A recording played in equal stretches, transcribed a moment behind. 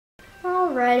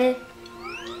Alrighty.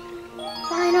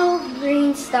 Final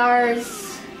green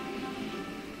stars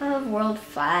of World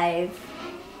 5.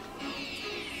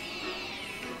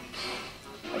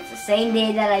 It's the same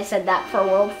day that I said that for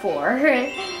World 4. Oh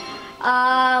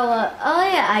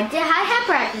yeah, I have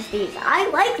practiced these. I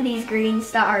like these green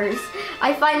stars.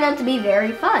 I find them to be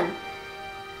very fun.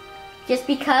 Just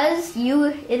because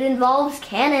it involves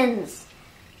cannons.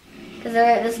 Because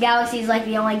this galaxy is like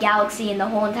the only galaxy in the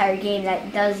whole entire game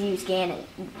that does use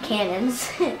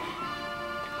cannons.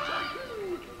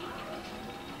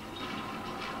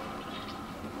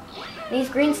 These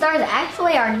green stars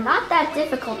actually are not that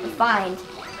difficult to find.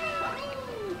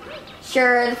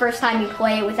 Sure, the first time you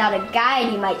play it without a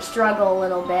guide, you might struggle a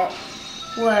little bit.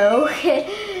 Whoa.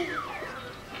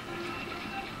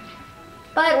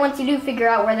 But once you do figure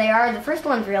out where they are, the first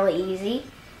one's really easy.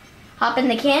 Hop in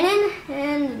the cannon,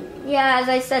 and yeah, as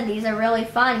I said, these are really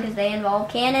fun because they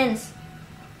involve cannons.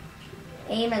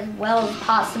 Aim as well as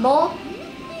possible.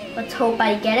 Let's hope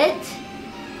I get it.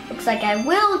 Looks like I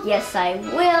will. Yes, I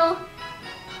will.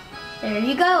 There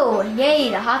you go. Yay,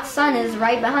 the hot sun is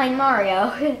right behind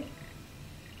Mario.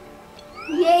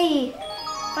 Yay!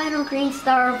 Final green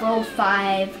star of World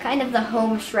 5. Kind of the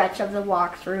home stretch of the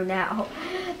walkthrough now.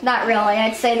 Not really.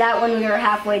 I'd say that when we were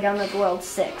halfway done with World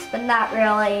 6, but not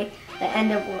really the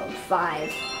end of World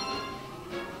 5.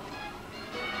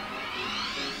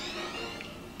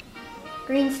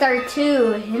 Green Star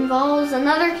 2 involves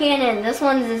another cannon. This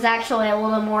one is actually a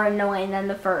little more annoying than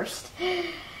the first.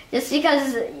 Just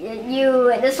because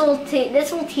this will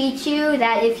teach you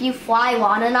that if you fly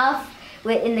long enough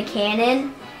in the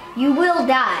cannon, you will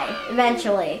die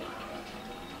eventually.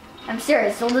 I'm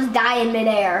serious, you'll just die in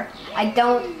midair.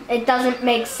 It doesn't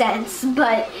make sense,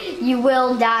 but you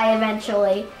will die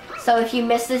eventually. So if you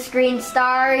miss this green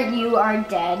star, you are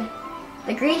dead.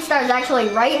 The green star is actually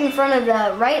right in front of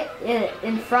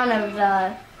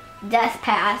the death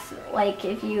path. Like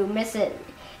if you miss it,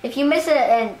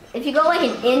 and if you go like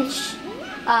an inch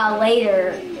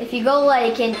later, if you go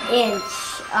like an inch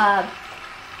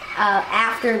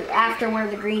after where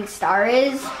the green star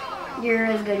is, you're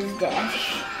as good as dead.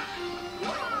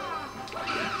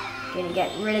 Gonna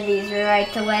get rid of these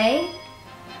right away.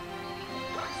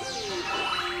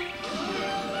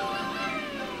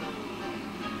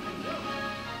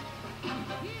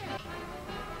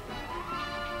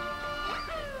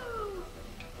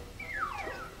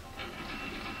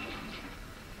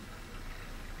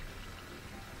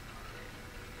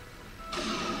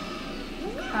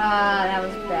 That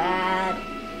was bad.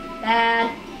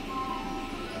 Bad.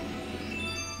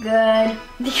 Good.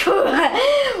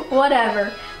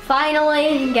 Whatever.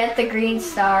 Finally, get the green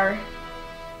star.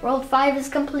 World 5 is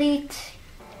complete.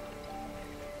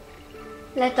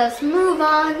 Let us move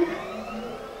on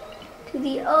to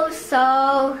the oh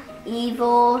so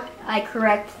evil, I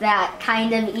correct that,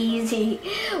 kind of easy,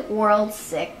 World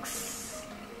 6.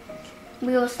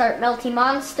 We will start Melty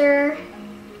Monster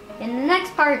in the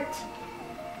next part.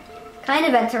 Kind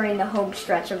of entering the home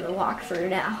stretch of the walkthrough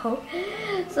now.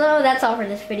 So that's all for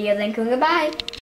this video. Thank you and goodbye.